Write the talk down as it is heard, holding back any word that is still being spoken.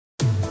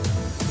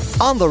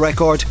On the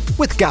Record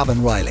with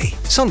Gavan Riley.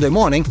 Sunday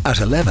morning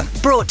at 11.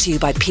 Brought to you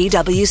by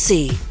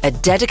PwC, a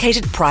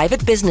dedicated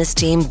private business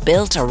team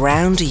built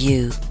around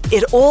you.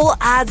 It all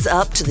adds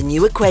up to the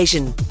new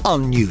equation.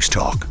 On News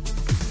Talk.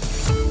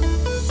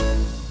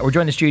 We're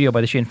joined in the studio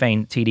by the Sinn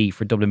Fein T.D.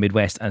 for Dublin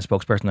Mid-West and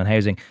spokesperson on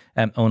housing,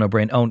 Eoin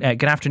O'Broin. Eoin,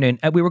 good afternoon.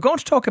 We were going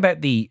to talk about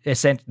the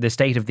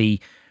state of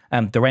the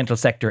rental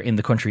sector in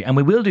the country, and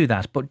we will do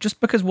that. But just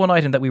because one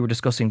item that we were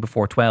discussing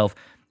before 12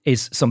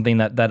 is something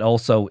that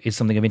also is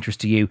something of interest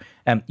to you.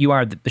 You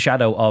are the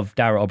shadow of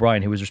Darragh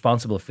O'Brien, who was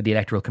responsible for the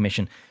Electoral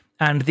Commission.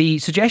 And the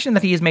suggestion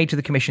that he has made to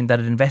the Commission that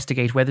it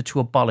investigate whether to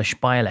abolish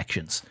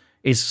by-elections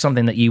is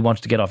something that you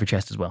wanted to get off your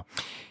chest as well.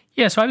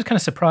 Yeah, so I was kind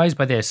of surprised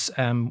by this.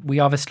 We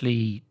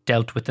obviously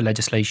dealt with the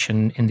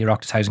legislation in the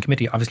Oireachtas Housing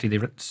Committee. Obviously,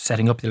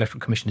 setting up the Electoral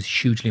Commission is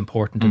hugely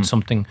important and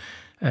something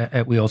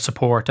we all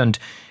support. And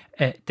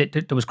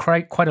there was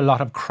quite a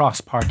lot of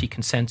cross-party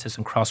consensus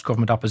and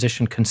cross-government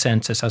opposition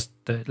consensus as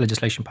the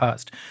legislation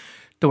passed.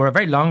 There were a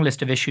very long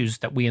list of issues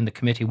that we in the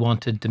committee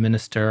wanted the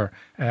Minister,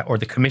 or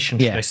the Commission,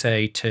 should I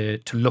say, to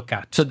look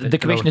at. So the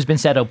Commission has been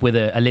set up with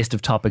a list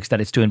of topics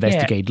that it's to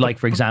investigate, like,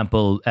 for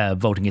example,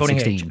 voting at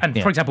 16. Age.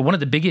 And, for example, one of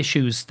the big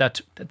issues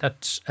that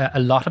a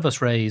lot of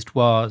us raised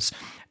was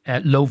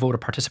low voter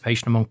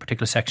participation among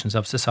particular sections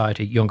of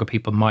society, younger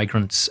people,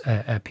 migrants,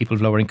 people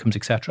of lower incomes,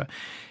 etc.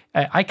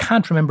 I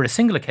can't remember a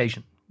single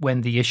occasion when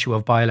the issue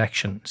of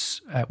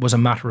by-elections was a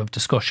matter of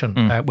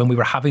discussion when we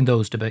were having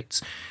those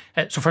debates.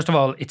 So first of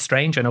all, it's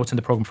strange. I know it's in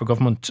the programme for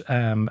government,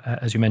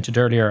 as you mentioned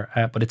earlier,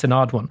 but it's an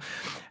odd one.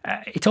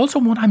 It's also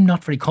one I'm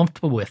not very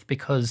comfortable with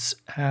because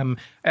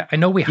I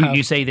know we have...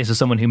 You say this as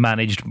someone who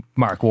managed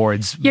Mark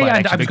Ward's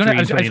by-election victory in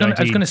 2019.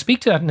 I was going to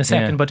speak to that in a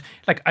second, but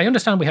I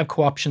understand we have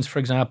co-options, for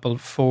example,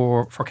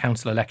 for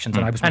council elections,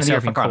 and I was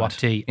myself in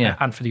co-optee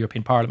and for the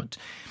European Parliament.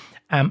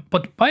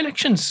 But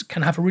by-elections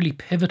can have a really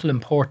pivotal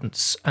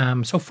importance.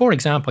 So, for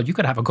example, you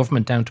could have a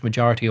government down to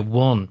majority of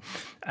one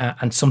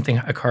and something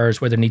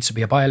occurs where there needs to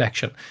be a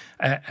by-election.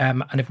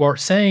 And if we're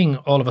saying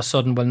all of a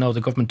sudden, well, no,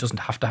 the government doesn't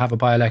have to have a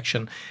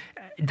by-election,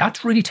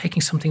 that's really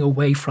taking something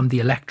away from the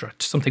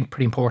electorate, something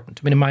pretty important.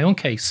 I mean, in my own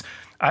case,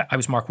 I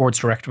was Mark Ward's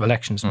Director of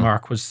Elections.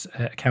 Mark was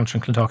a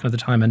councillor in Clondalkin at the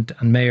time and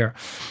mayor.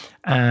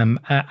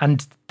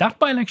 And that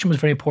by-election was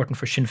very important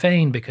for Sinn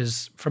Féin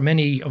because for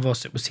many of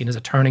us it was seen as a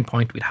turning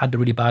point. We'd had the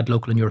really bad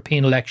local and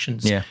European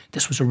elections. Yeah.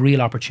 This was a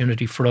real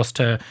opportunity for us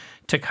to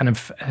kind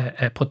of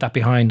put that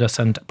behind us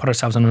and put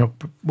ourselves on an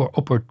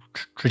upward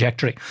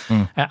trajectory.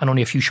 And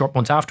only a few short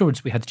months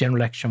afterwards we had the general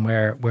election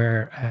where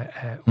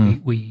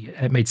we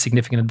made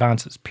significant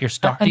advances. Pierce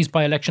Doherty's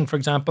by-election, for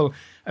example,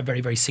 a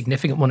very, very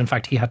significant one. In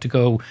fact, he had to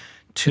go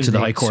to the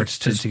High Court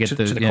to get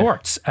the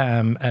courts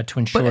to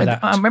ensure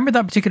that. I remember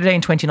that particular day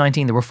in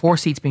 2019, there were 4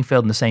 seats being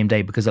filled on the same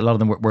day because a lot of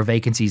them were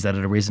vacancies that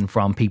had arisen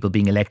from people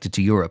being elected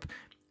to Europe.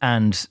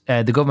 And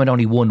the government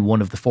only won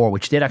one of the 4,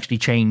 which did actually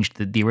change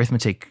the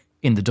arithmetic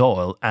in the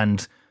Dáil.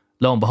 And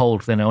lo and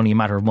behold, then only a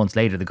matter of months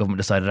later, the government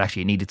decided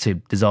actually it needed to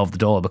dissolve the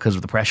Dáil because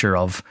of the pressure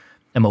of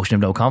a motion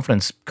of no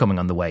confidence coming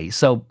on the way.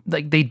 So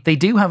they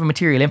do have a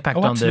material impact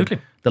on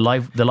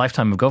the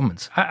lifetime of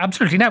governments.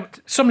 Absolutely. Now,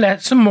 some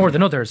more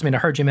than others. I mean, I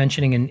heard you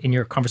mentioning in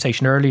your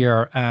conversation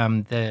earlier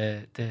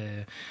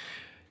the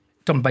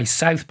Dublin by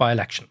South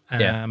by-election.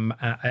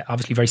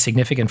 Obviously very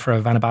significant for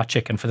Ivana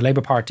Bacik and for the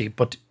Labour Party,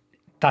 but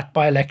that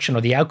by-election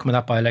or the outcome of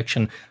that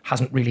by-election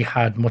hasn't really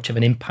had much of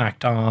an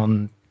impact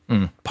on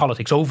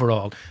politics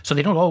overall. So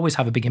they don't always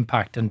have a big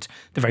impact. And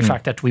the very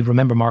fact that we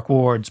remember Mark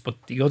Ward's, but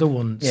the other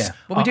ones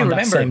well, we do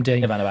remember same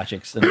day. Ivana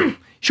Bacik's.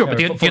 Sure, but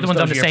the other ones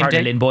on the same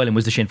day. Lynn Boylan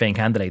was the Sinn Féin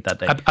candidate that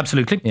day.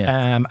 Absolutely.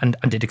 And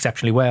did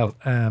exceptionally well.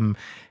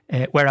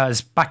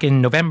 Whereas back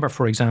in November,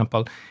 for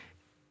example,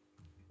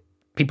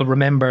 people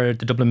remember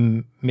the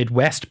Dublin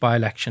Mid-West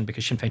by-election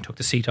because Sinn Féin took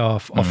the seat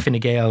off Fine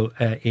Gael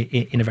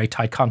in a very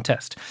tight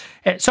contest.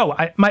 So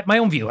my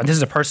own view, and this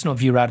is a personal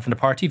view rather than a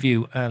party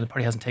view, the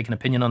party hasn't taken an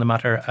opinion on the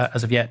matter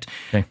as of yet.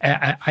 Okay.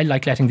 I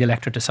like letting the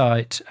electorate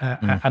decide,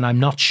 and I'm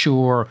not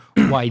sure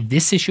why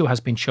this issue has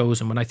been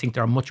chosen when I think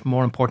there are much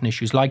more important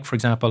issues like, for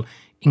example,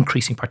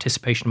 increasing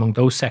participation among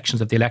those sections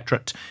of the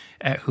electorate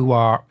who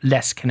are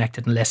less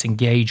connected and less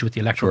engaged with the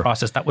electoral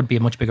process. That would be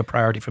a much bigger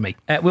priority for me.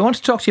 We want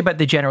to talk to you about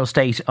the general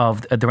state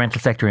of the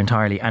rental sector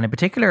entirely, and in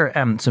particular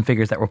some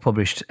figures that were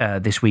published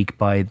this week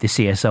by the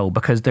CSO,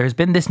 because there's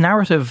been this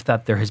narrative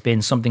that there has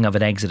been something of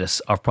an exodus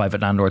of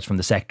private landlords from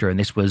the sector, and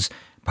this was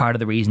part of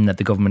the reason that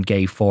the government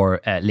gave for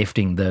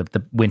lifting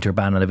the winter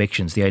ban on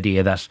evictions, the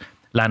idea that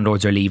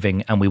landlords are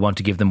leaving and we want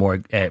to give them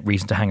more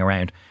reason to hang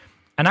around.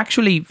 And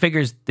actually,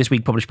 figures this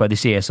week published by the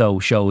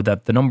CSO show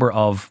that the number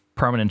of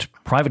permanent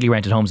privately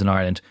rented homes in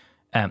Ireland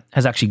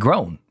has actually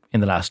grown in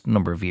the last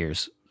number of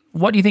years.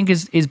 What do you think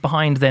is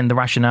behind then the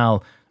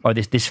rationale or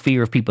this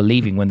fear of people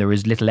leaving when there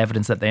is little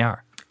evidence that they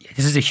are?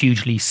 This is a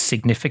hugely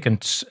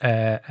significant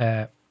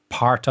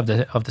part of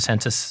the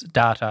census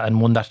data, and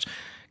one that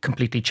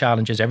completely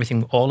challenges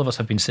everything all of us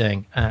have been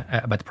saying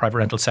about the private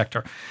rental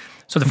sector.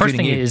 So the first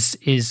thing is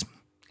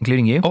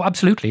including you? Oh,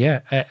 absolutely,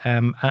 yeah.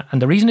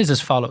 And the reason is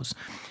as follows.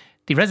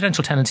 The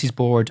Residential Tenancies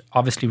Board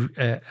obviously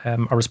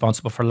are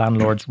responsible for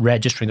landlords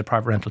registering the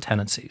private rental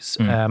tenancies.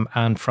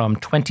 And from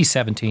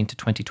 2017 to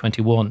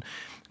 2021,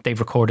 they've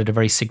recorded a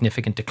very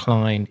significant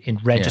decline in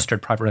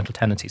registered private rental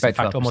tenancies. In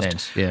fact,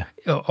 almost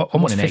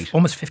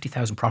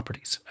 50,000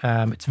 properties.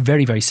 It's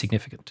very, very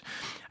significant.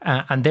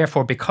 And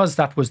therefore, because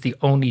that was the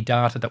only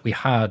data that we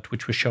had,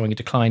 which was showing a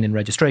decline in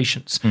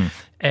registrations,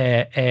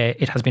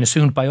 it has been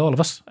assumed by all of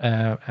us,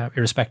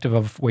 irrespective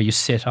of where you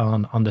sit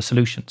on the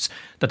solutions,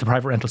 that the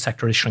private rental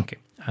sector is shrinking.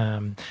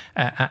 And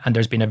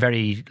there's been a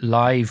very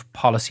live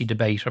policy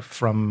debate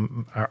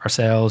from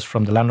ourselves,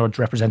 from the landlords'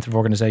 representative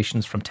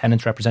organisations, from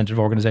tenants' representative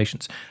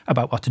organisations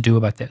about what to do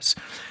about this.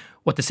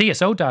 What the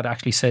CSO data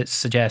actually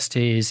suggests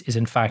is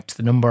in fact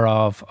the number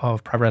of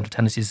private rental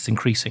tenancies is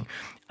increasing.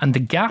 And the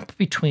gap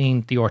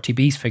between the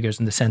RTB's figures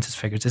and the census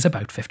figures is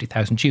about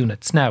 50,000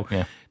 units. Now,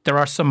 there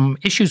are some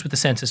issues with the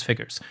census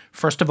figures.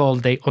 First of all,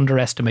 they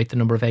underestimate the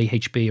number of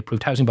AHB,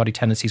 approved housing body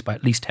tenancies, by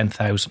at least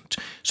 10,000.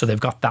 So they've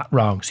got that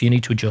wrong. So you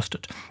need to adjust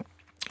it.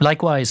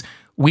 Likewise,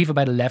 we've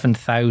about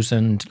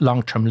 11,000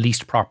 long-term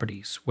leased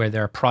properties where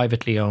they're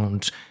privately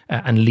owned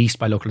and leased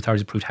by local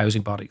authorities approved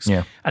housing bodies.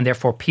 And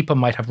therefore, people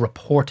might have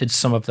reported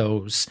some of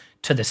those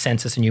to the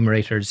census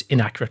enumerators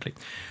inaccurately.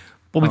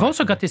 But we've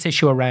also got this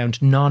issue around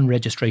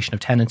non-registration of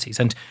tenancies.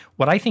 And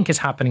what I think is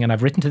happening, and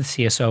I've written to the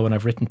CSO and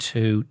I've written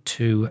to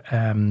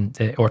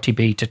the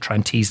RTB to try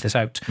and tease this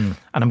out. And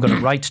I'm going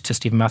to write to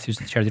Stephen Matthews,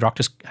 the chair of the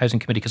Oireachtas Housing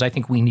Committee, because I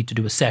think we need to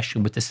do a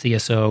session with the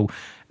CSO,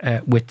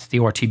 with the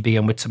RTB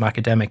and with some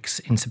academics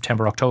in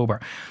September,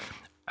 October.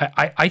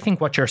 I think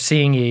what you're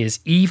seeing is,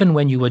 even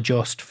when you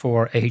adjust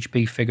for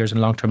AHB figures and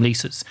long-term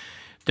leases,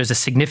 there's a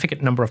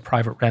significant number of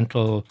private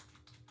rental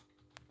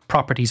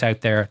properties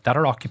out there that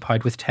are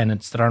occupied with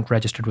tenants that aren't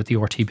registered with the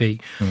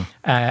RTB.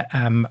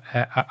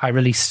 I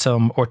released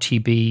some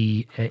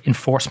RTB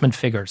enforcement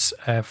figures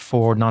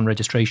for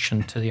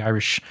non-registration to the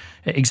Irish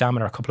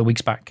Examiner a couple of weeks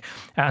back,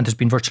 and there's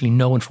been virtually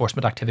no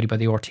enforcement activity by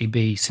the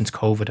RTB since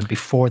COVID, and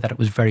before that it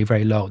was very,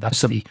 very low.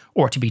 That's the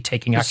RTB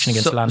taking action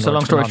against landlords. So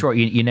long story short,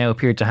 you now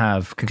appear to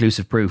have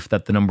conclusive proof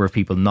that the number of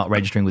people not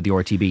registering with the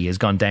RTB has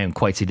gone down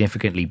quite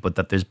significantly, but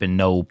that there's been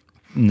no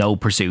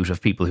pursuit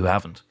of people who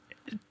haven't.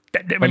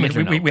 I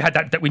mean, we had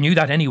that we knew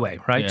that anyway,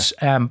 right?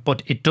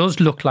 But it does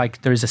look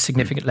like there is a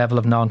significant level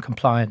of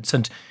non-compliance,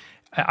 and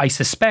I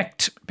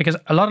suspect, because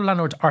a lot of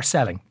landlords are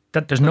selling,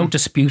 that there's no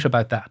dispute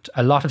about that.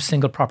 A lot of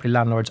single property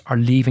landlords are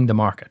leaving the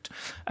market,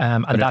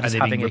 and that is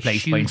having a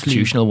hugely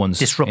institutional ones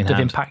disruptive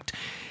impact.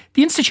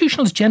 The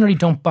institutionals generally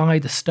don't buy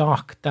the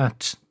stock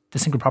that the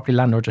single property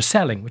landlords are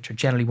selling, which are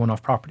generally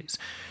one-off properties.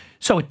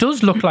 So it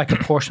does look like a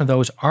portion of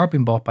those are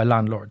being bought by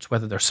landlords,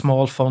 whether they're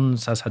small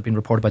funds, as had been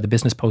reported by the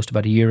Business Post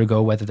about a year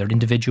ago, whether they're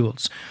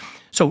individuals.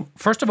 So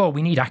first of all,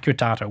 we need accurate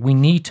data. We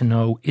need to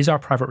know, is our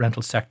private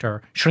rental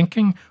sector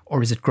shrinking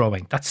or is it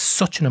growing? That's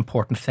such an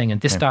important thing, and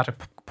this data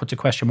puts a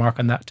question mark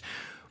on that.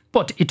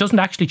 But it doesn't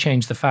actually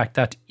change the fact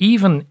that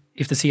even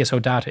if the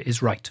CSO data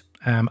is right,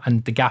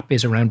 and the gap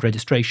is around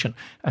registration,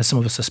 as some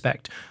of us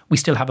suspect, we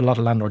still have a lot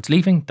of landlords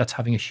leaving. That's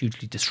having a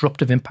hugely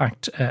disruptive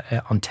impact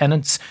on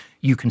tenants.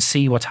 You can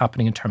see what's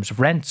happening in terms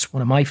of rents.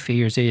 One of my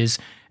fears is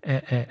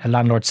a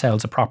landlord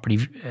sells a property,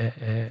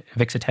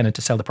 evicts a tenant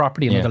to sell the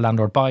property, another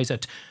landlord buys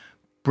it,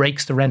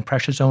 breaks the rent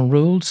pressure zone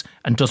rules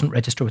and doesn't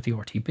register with the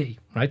RTB,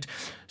 right?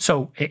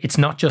 So it's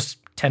not just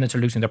tenants are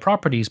losing their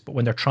properties, but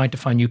when they're trying to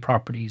find new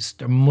properties,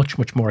 they're much,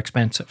 much more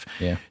expensive.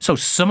 So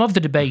some of the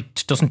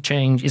debate isn't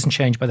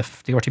changed by the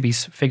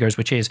RTB's figures,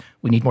 which is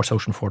we need more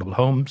social and affordable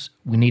homes.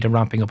 We need a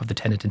ramping up of the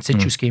tenant in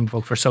situ scheme,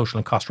 both for social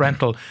and cost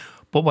rental.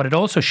 But what it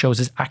also shows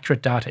is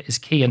accurate data is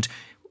key. And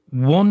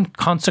one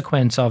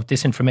consequence of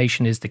this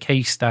information is the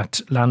case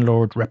that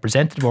landlord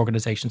representative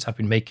organisations have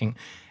been making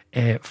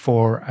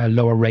for a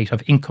lower rate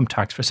of income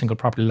tax for single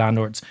property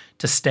landlords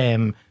to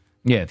stem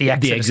the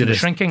exodus and the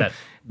shrinking.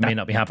 That may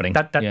not be happening.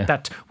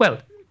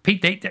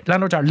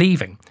 Landlords are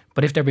leaving,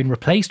 but if they're being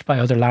replaced by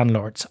other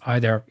landlords,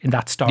 either in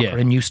that stock or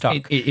in new stock,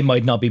 it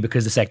might not be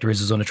because the sector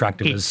is as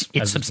unattractive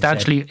it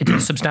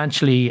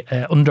substantially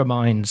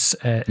undermines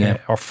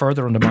or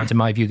further undermines, in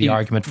my view, the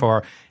argument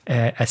for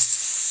a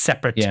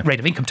separate rate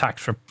of income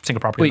tax for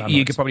single property landlords.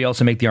 You could probably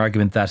also make the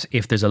argument that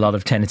if there's a lot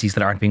of tenancies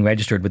that aren't being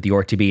registered with the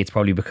RTB, it's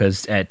probably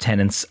because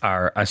tenants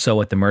are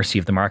so at the mercy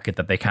of the market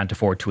that they can't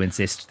afford to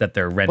insist that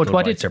their rental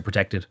rights are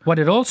protected. What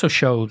it also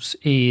shows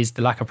is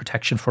the lack of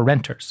protection for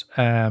renters,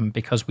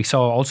 because we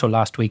saw also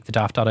last week the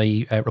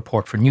Daft.ie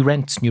report for new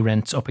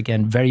rents up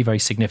again very, very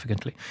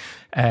significantly.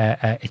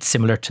 It's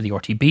similar to the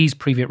RTB's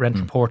previous rent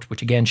report,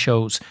 which again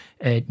shows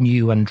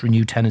new and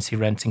renewed tenancy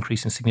rents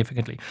increasing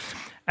significantly.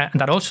 And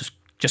that also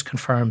just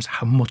confirms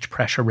how much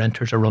pressure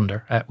renters are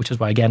under, which is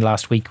why, again,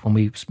 last week when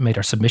we made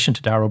our submission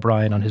to Darragh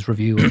O'Brien on his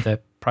review of the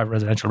private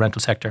residential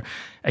rental sector,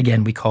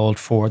 again, we called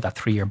for that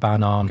 3-year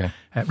ban on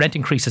rent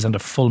increases and a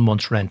full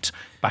month's rent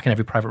back in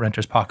every private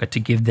renter's pocket to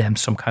give them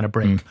some kind of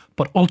break.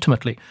 But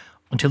ultimately,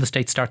 until the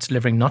state starts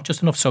delivering not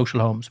just enough social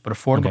homes, but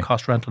affordable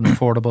cost rental and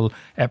affordable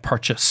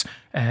purchase,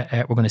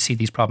 we're going to see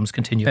these problems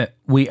continue.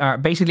 We are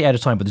basically out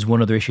of time, but there's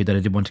one other issue that I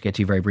did want to get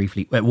to very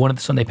briefly. One of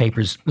the Sunday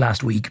papers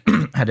last week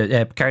had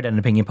carried out an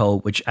opinion poll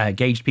which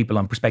gauged people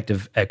on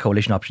prospective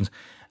coalition options.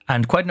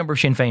 And quite a number of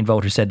Sinn Féin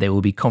voters said they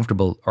will be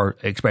comfortable or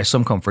express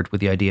some comfort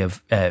with the idea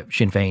of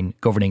Sinn Féin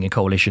governing a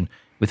coalition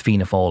with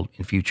Fianna Fáil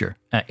in future.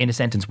 In a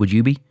sentence, would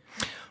you be?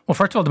 Well,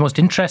 first of all, the most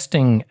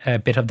interesting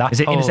bit of that is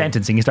it poll, in a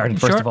sentencing? You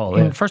started first of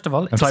all. First of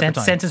all, it's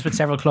a sentence with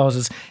several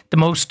clauses. The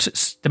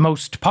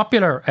most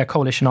popular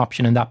coalition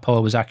option in that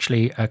poll was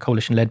actually a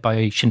coalition led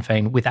by Sinn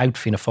Féin without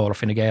Fianna Fáil or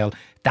Fine Gael.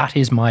 That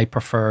is my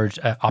preferred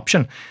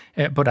option.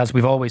 But as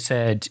we've always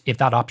said, if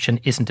that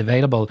option isn't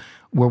available,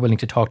 we're willing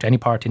to talk to any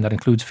party, and that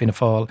includes Fianna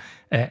Fáil,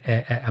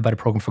 about a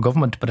programme for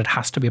government. But it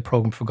has to be a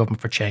programme for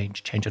government for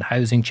change. Change on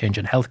housing, change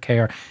on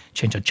healthcare,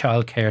 change on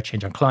childcare,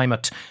 change on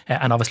climate,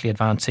 and obviously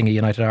advancing a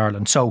united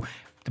Ireland. So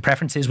the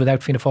preference is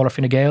without Fianna Fáil or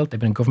Fine Gael. They've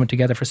been in government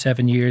together for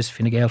 7 years,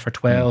 Fine Gael for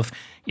 12.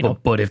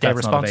 But if they're that's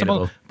responsible.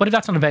 Not available. But if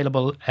that's not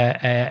available,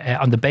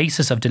 on the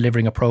basis of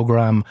delivering a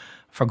programme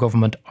for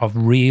government of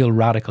real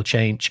radical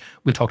change,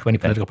 we'll talk to any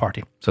political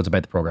party. So it's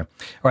about the programme.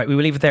 All right, we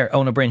will leave it there.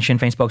 Eoin O'Broin, Sinn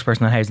Féin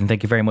spokesperson on housing,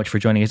 thank you very much for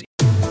joining us.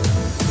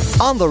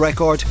 On the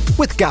Record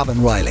with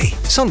Gavan Riley,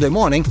 Sunday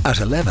morning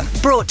at 11.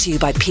 Brought to you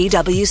by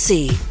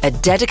PwC, a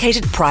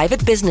dedicated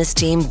private business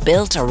team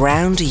built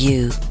around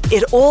you.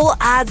 It all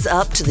adds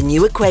up to the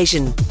new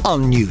equation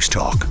On News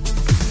Talk.